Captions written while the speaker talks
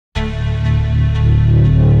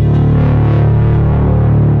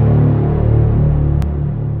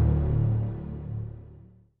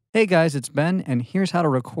Hey guys, it's Ben, and here's how to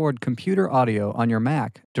record computer audio on your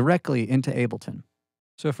Mac directly into Ableton.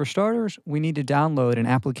 So for starters, we need to download an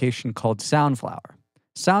application called SoundFlower.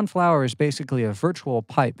 SoundFlower is basically a virtual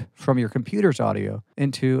pipe from your computer's audio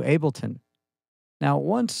into Ableton. Now,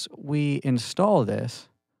 once we install this,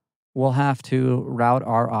 we'll have to route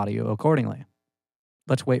our audio accordingly.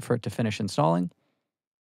 Let's wait for it to finish installing.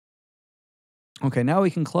 Okay, now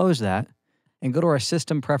we can close that and go to our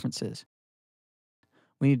system preferences.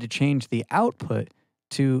 We need to change the output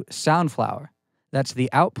to SoundFlower. That's the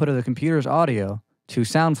output of the computer's audio to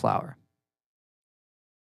SoundFlower.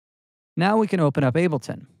 Now we can open up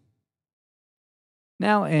Ableton.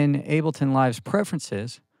 Now in Ableton Live's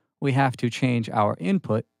preferences, we have to change our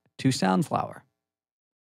input to SoundFlower.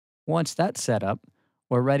 Once that's set up,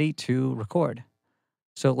 we're ready to record.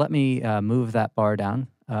 So let me move that bar down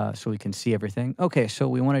so we can see everything. Okay, so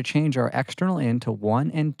we want to change our external in to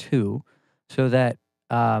 1 and 2 so that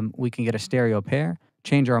we can get a stereo pair,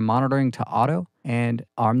 change our monitoring to auto, and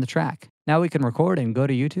arm the track. Now we can record and go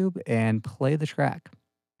to YouTube and play the track.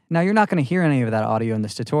 Now you're not going to hear any of that audio in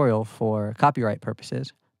this tutorial for copyright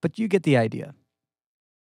purposes, but you get the idea.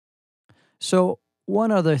 So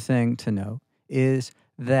one other thing to know is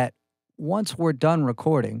that once we're done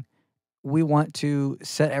recording, we want to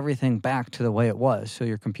set everything back to the way it was so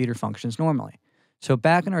your computer functions normally. So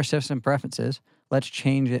back in our system preferences, let's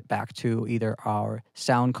change it back to either our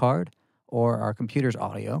sound card or our computer's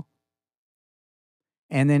audio.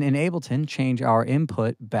 And then in Ableton, change our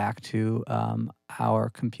input back to our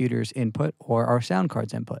computer's input or our sound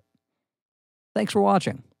card's input. Thanks for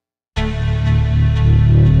watching.